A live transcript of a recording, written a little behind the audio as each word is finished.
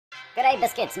Good day,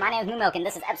 biscuits. My name is Moomilk, and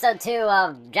this is episode 2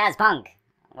 of Jazzpunk,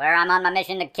 where I'm on my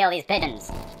mission to kill these pigeons.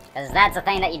 Because that's a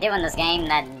thing that you do in this game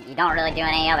that you don't really do in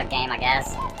any other game, I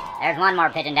guess. There's one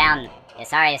more pigeon down. You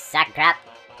sorry, sack of crap?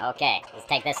 Okay, let's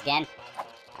take this skin.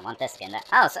 I want this skin.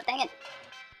 Oh, so dang it.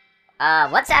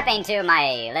 What's happening to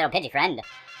my little pidgey friend?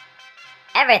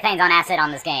 Everything's on acid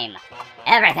on this game.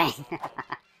 Everything.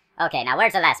 Okay, now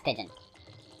where's the last pigeon?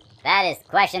 That is the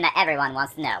question that everyone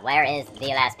wants to know. Where is the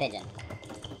last pigeon?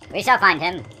 We shall find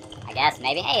him. I guess,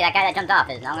 maybe. Hey, that guy that jumped off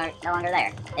is no longer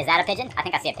there. Is that a pigeon? I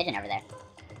think I see a pigeon over there.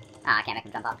 Oh, I can't make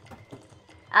him jump off.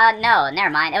 No, never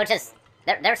mind. It was just...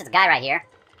 There's this guy right here.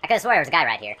 I could've swore there was a guy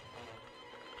right here.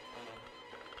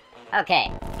 Okay.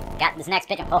 Got this next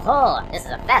pigeon. Oh, this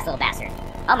is a fast little bastard.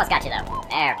 Almost got you, though.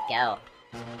 There we go.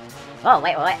 Whoa,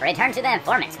 wait. Return to the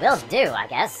informants. Will do, I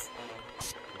guess.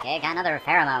 Okay, got another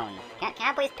pheromone. Can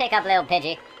I please pick up little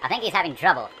Pidgey? I think he's having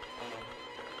trouble.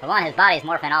 For one, his body's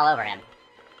morphing all over him.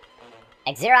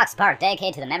 A Xerox Park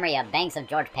dedicated to the memory of Banks of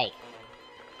George Pake.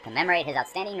 Commemorate his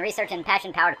outstanding research in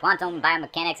passion-powered quantum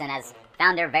biomechanics and as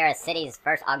founder of Veris City's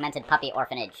first augmented puppy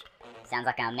orphanage. Sounds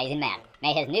like an amazing man.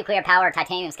 May his nuclear-powered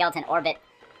titanium skeleton orbit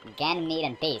Ganymede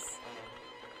in peace.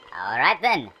 Alright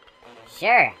then.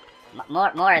 Sure.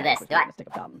 More of this. Do I...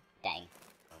 Dang.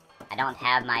 I don't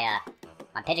have my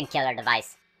pigeon killer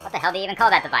device. What the hell do you even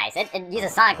call that device? It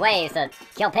uses sonic waves to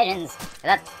kill pigeons.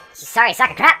 Sorry,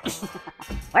 sack of crap!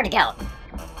 Where'd it go?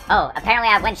 Oh, apparently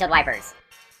I have windshield wipers.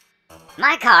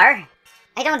 My car?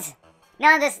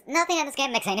 Nothing in this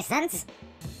game makes any sense.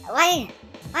 Why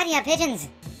do you have pigeons?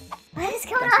 What is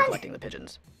going Thanks for on? collecting the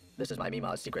pigeons. This is my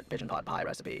Mima's secret pigeon pot pie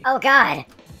recipe. Oh god.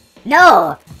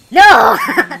 No! No!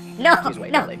 No! Please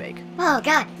wait No! while they bake. Oh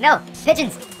god, no!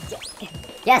 Pigeons!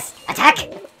 Yes, attack!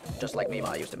 Just like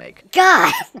Mima used to make.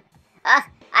 God! I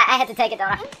had to take it,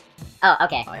 don't I? Oh,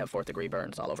 okay. I have 4th degree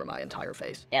burns all over my entire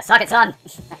face. Yeah, suck it, son!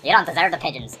 You don't deserve the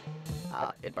pigeons.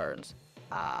 It burns.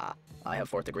 I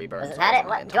have 4th degree burns Was all that over it?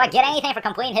 my What? Do I entire get face. anything for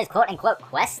completing his quote-unquote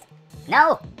quest?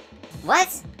 No!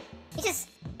 What? He just...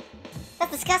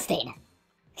 That's disgusting.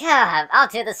 God, I'll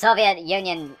do the Soviet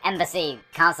Union embassy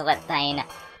consulate thing.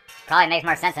 Probably makes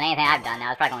more sense than anything I've done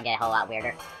now. It's probably gonna get a whole lot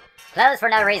weirder. Closed for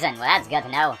no reason. Well, that's good to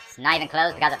know. It's not even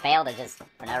closed because it failed. It's just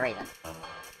for no reason.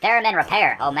 Theremin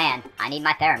repair. Oh man, I need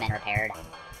my theremin repaired.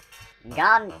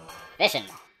 Gone fishing.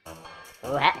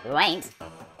 Who ain't?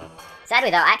 Sadly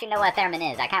though, I actually know what a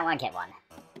theremin is. I kinda wanna get one.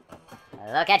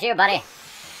 Look at you, buddy.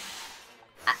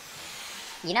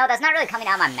 You know, that's not really coming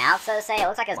out of my mouth, so to say. It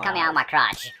looks like it's coming out of my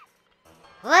crotch.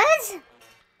 What?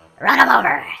 Run him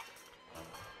over!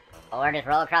 Or just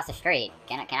roll across the street.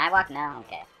 Can I walk? No?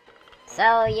 Okay.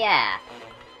 So, yeah.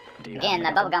 Again,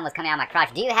 that bubblegum was coming out of my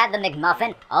crotch. Do you have the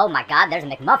McMuffin? Oh my god, there's a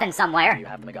McMuffin somewhere! Do you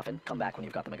have the MacGuffin? Come back when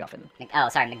you've got the MacGuffin. Oh,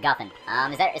 sorry, McGuffin.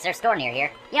 Is there a store near here?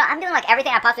 You know, I'm doing like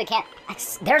everything I possibly can.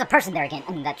 There's a person there again,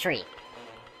 in that tree.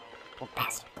 Oh,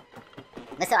 bastard.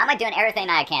 Listen, I'm like doing everything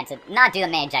that I can to not do the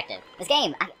main objective. This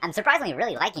game, I'm surprisingly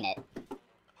really liking it.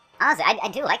 Honestly, I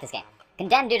do like this game.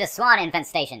 Condemned due to swan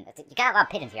infestation. You got a lot of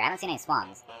pigeons here. I haven't seen any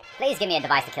swans. Please give me a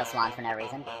device to kill swans for no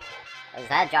reason. Was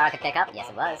that a jar I could pick up? Yes,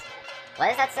 it was. What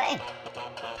does that say?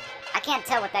 I can't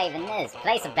tell what that even is.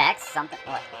 Place of Bex, something.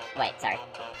 What? Wait, sorry.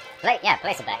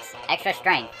 Place of Bex. Extra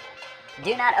strength.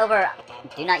 Do not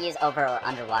use over or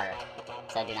underwater.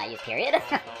 So do not use period.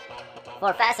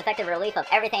 For fast, effective relief of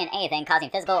everything and anything causing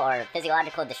physical or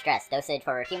physiological distress. Dosage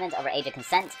for humans over age of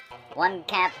consent. 1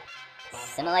 cap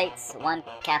simulates 1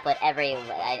 cap with every...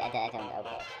 I don't...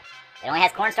 Okay. It only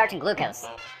has cornstarch and glucose.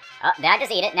 Oh, did I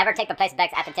just eat it? Never take the place of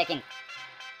Bex after taking...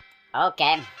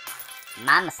 Okay.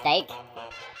 My mistake.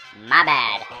 My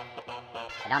bad.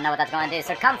 I don't know what that's going to do.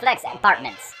 Circumflex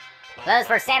apartments. Closed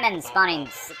for salmon spawning.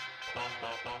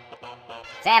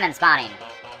 Salmon spawning.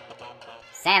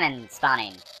 Salmon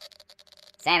spawning.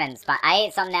 Salmon spawn. I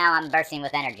ate some now. I'm bursting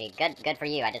with energy. Good for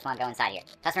you. I just want to go inside here.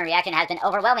 Customer reaction has been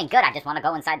overwhelming. Good. I just want to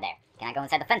go inside there. Can I go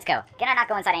inside the fence co? Can I not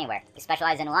go inside anywhere? We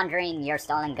specialize in laundering your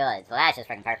stolen goods. Well, that's just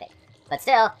freaking perfect. But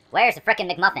still, where's the frickin'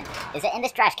 McMuffin? Is it in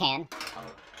this trash can?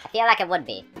 I feel like it would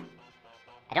be.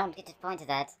 I don't get to point to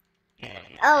that.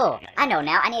 Oh, I know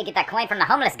now. I need to get that coin from the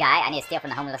homeless guy. I need to steal from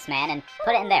the homeless man and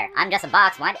put it in there. I'm just a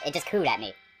box. What? It just cooed at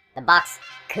me. The box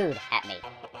cooed at me.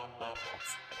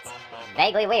 It's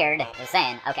vaguely weird. Just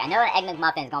saying. Okay, I know an Egg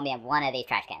McMuffin is gonna be in one of these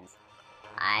trash cans.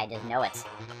 I just know it.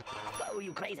 Whoa,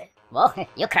 you crazy. Whoa,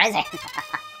 you crazy.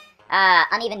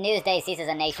 Uneven news day ceases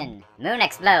a nation. Moon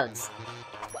explodes.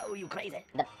 Whoa, you crazy.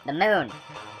 The moon.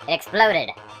 It exploded.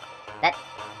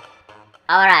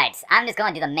 Alright, I'm just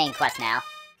going to do the main quest now.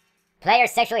 Player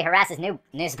sexually harasses new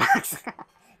news box.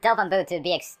 Telephone booth to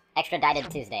be extradited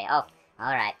Tuesday. Oh,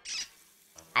 alright.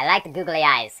 I like the googly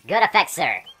eyes. Good effect,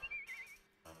 sir.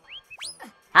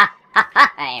 Ha ha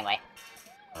ha. Anyway.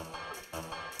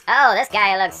 Oh, this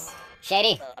guy looks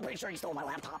shady. I'm pretty sure you stole my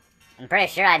laptop. I'm pretty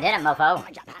sure I didn't, mofo.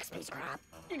 My jetpack's piece of crap.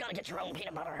 You gotta get your own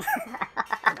peanut butter.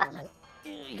 The government.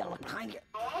 You gotta look behind you.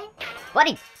 What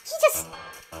did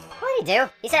he do?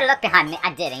 He said look behind me.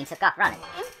 I did, and he took off running.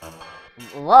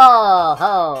 Whoa,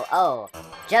 ho, oh.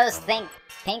 Joe's think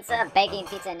pizza, baking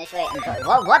pizza initially.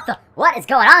 Whoa, what is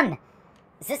going on?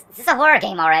 Is this a horror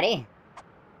game already?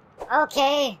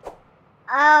 Okay.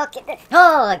 Okay.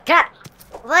 Oh, crap.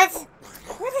 What is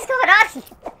going on?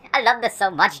 I love this so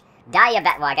much.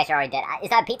 Diabetic. Well, I guess you already did. Is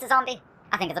that a pizza zombie?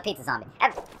 I think it's a pizza zombie.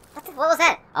 What was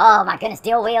that? Oh my goodness,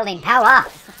 dual wielding power.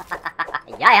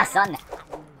 Yeah, son.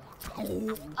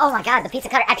 Oh my god, the pizza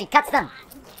cutter actually cuts them.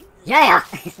 Yeah.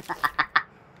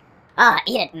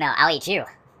 Eat it. No, I'll eat you.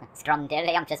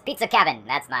 Scrumdiddlyumptious pizza cabin.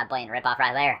 That's my blatant ripoff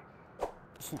right there.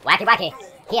 Wacky wacky.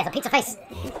 He has a pizza face.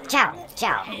 Chow.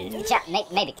 Chow. Chow.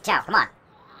 Maybe. Chow. Come on.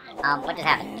 What just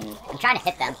happened? I'm trying to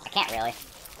hit them. I can't really.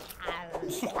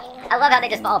 I love how they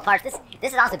just fall apart. This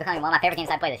is honestly becoming one of my favorite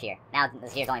games I played this year. Now,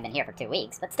 this year's only been here for 2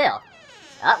 weeks, but still.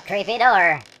 Oh, creepy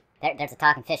door. There's a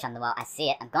talking fish on the wall. I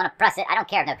see it. I'm gonna press it. I don't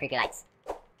care if no creepy lights.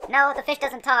 No, the fish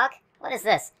doesn't talk. What is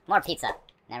this? More pizza.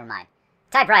 Never mind.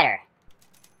 Typewriter.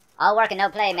 All work and no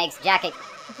play makes Jack...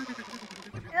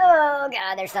 Oh,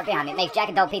 God, there's stuff behind me. Makes Jack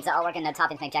and Dough pizza. All work and no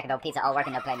toppings make Jack and Dough pizza. All work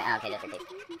and no play... Oh, okay, just repeat.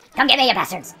 Come get me, you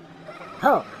bastards!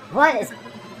 Oh, what is...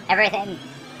 Everything...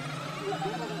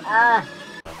 Oh.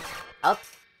 What?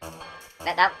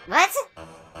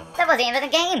 That wasn't even a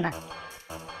game!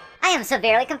 I am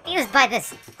severely confused by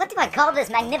this. What do I call this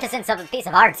magnificence of a piece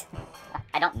of art?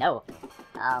 I don't know.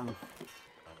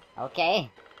 Okay.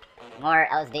 More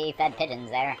LSD-fed pigeons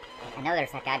there. I know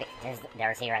there's that guy.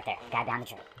 There's he right there. Guy behind the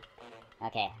tree.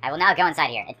 Okay, I will now go inside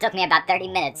here. It took me about 30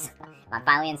 minutes. I'm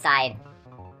finally inside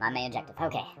my main objective.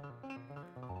 Okay.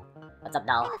 What's up,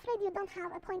 doll? I'm afraid you don't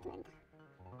have appointment.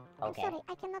 Okay. I'm sorry,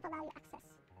 I cannot allow you access.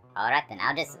 Alright then,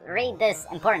 I'll just read this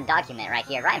important document right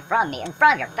here, right in front of me. In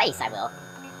front of your face, I will.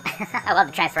 I love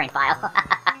the transferring file.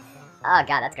 Oh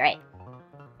god, that's great.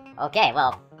 Okay,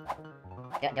 well...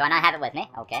 Do I not have it with me?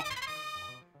 Okay.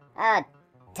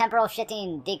 Temporal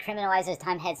shifting decriminalizes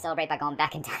time head celebrate by going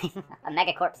back in time. A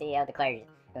megacorp CEO declares...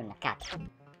 God.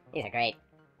 These are great.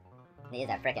 These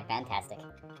are freaking fantastic.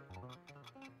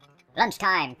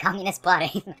 Lunchtime, communist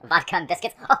plotting. Vodka and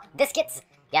biscuits. Oh, biscuits!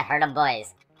 Yeah, heard 'em,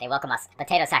 boys. They welcome us.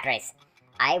 Potato sack race.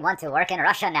 I want to work in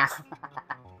Russia now.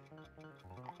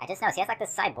 I just noticed he has like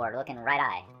this sideboard looking right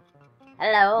eye.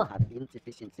 Hello. You have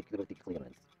insufficient security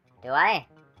clearance. Do I?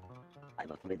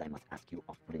 I'm afraid I must ask you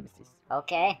off premises.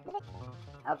 Okay.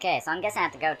 Okay, so I'm guessing I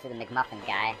have to go to the McMuffin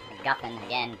guy. McGuffin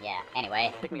again. Yeah,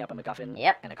 anyway. Pick me up a MacGuffin.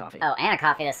 Yep. And a coffee. Oh, and a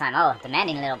coffee this time. Oh,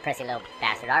 demanding little prissy little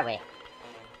bastard, are we?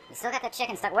 You still got that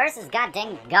chicken stuck. Where's this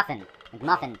goddamn McGuffin?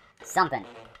 McMuffin. Something.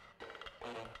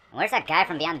 Where's that guy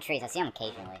from beyond the trees? I see him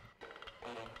occasionally.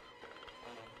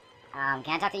 Can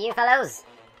I talk to you fellows?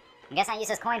 I guess I use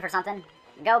this coin for something.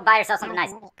 Go buy yourself something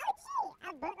nice.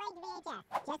 A bootleg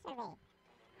VHS, just for me.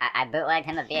 I bootlegged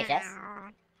him a VHS?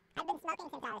 I've been smoking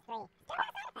since I was 3. Still no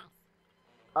side effects.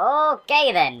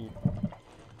 Okay then.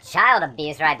 Child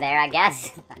abuse right there, I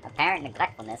guess. Apparent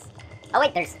neglectfulness. Oh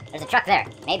wait, there's a truck there.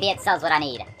 Maybe it sells what I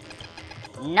need.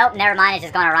 Nope, never mind, it's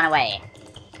just gonna run away.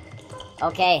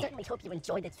 Okay. I certainly hope you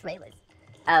enjoyed the trailers.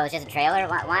 Oh, it's just a trailer?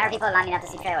 Why are people lining up to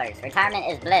see trailers? Retirement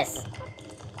is bliss.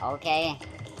 Okay.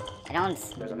 I don't...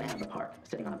 There's a man in the park,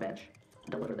 sitting on a bench.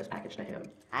 Deliver this package to him.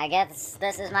 I guess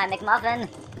this is my McMuffin.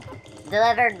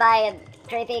 Delivered by a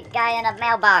creepy guy in a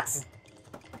mailbox.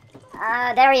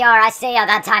 There you are. I see you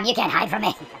that time. You can't hide from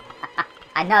me.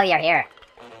 I know you're here.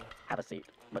 Have a seat,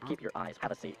 but keep your eyes.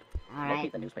 Have a seat. Alright.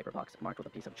 Locate the newspaper box marked with a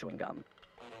piece of chewing gum.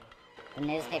 The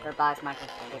newspaper box marked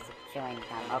with a piece of chewing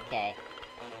gum. Okay.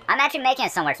 I'm actually making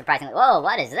it somewhere, surprisingly. Whoa,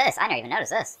 what is this? I never even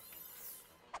noticed this.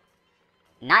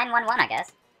 911, I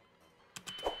guess.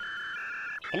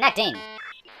 Connecting.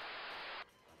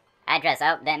 Address.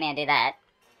 Oh, didn't mean to do that.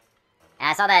 And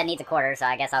I saw that it needs a quarter, so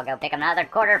I guess I'll go pick up another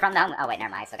quarter from the home... Oh, wait,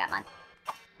 never mind. I still got mine.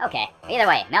 Okay. Either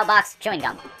way. Mailbox, chewing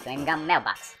gum. Chewing gum,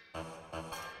 mailbox.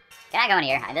 Can I go in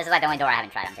here? This is like the only door I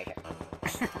haven't tried, I'm pretty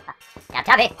sure. Tap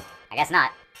tappy! I guess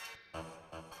not.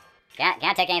 Can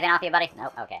I take anything off you, buddy?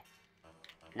 Nope, okay.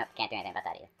 Nope, can't do anything about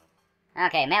that either.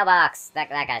 Okay, mailbox. That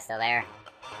guy's still there.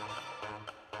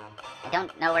 I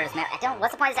don't know where his mail...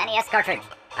 What's the point of this NES cartridge?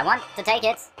 I want to take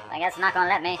it. I guess it's not gonna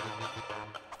let me.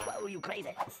 Whoa, you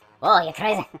crazy. Whoa, you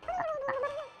crazy.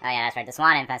 Oh yeah, that's right, the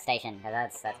swan infestation.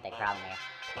 That's a big problem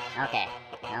here. Okay.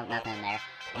 Nope, nothing in there.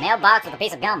 Mailbox with a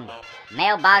piece of gum.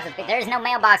 Mailbox with... There's no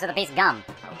mailbox with a piece of gum.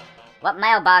 What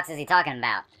mailbox is he talking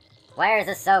about? Where is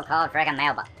this so-called frickin'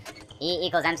 mailbox? E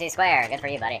equals MC squared. Good for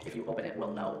you, buddy. If you open it,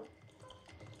 we'll know.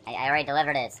 I already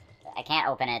delivered it. I can't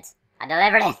open it. I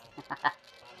delivered it.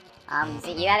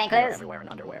 See, you have any You're clues? everywhere in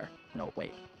underwear. No,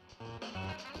 wait.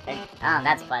 Oh,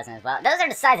 that's pleasant as well. Those are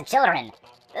the size of children.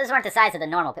 Those weren't the size of the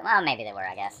normal people. Well, maybe they were,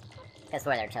 I guess. Because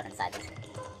were their children's sizes.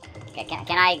 Okay, can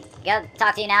I go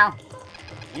talk to you now?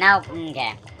 No?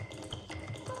 Okay.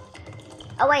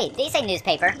 Oh, wait. Did he say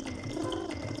newspaper?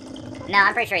 No,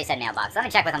 I'm pretty sure he said mailbox. Let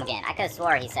me check with him again. I could have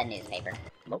swore he said newspaper.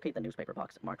 Locate the newspaper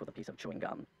box marked with a piece of chewing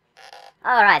gum.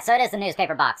 Alright, so it is the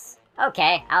newspaper box.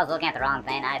 Okay, I was looking at the wrong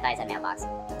thing. I thought he said mailbox.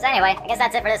 So anyway, I guess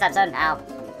that's it for this episode. I'll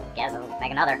guess we'll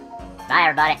make another. Bye,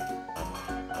 everybody.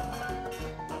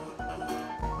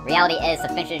 Reality is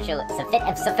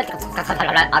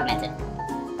augmented.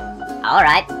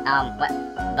 Alright, what,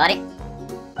 buddy?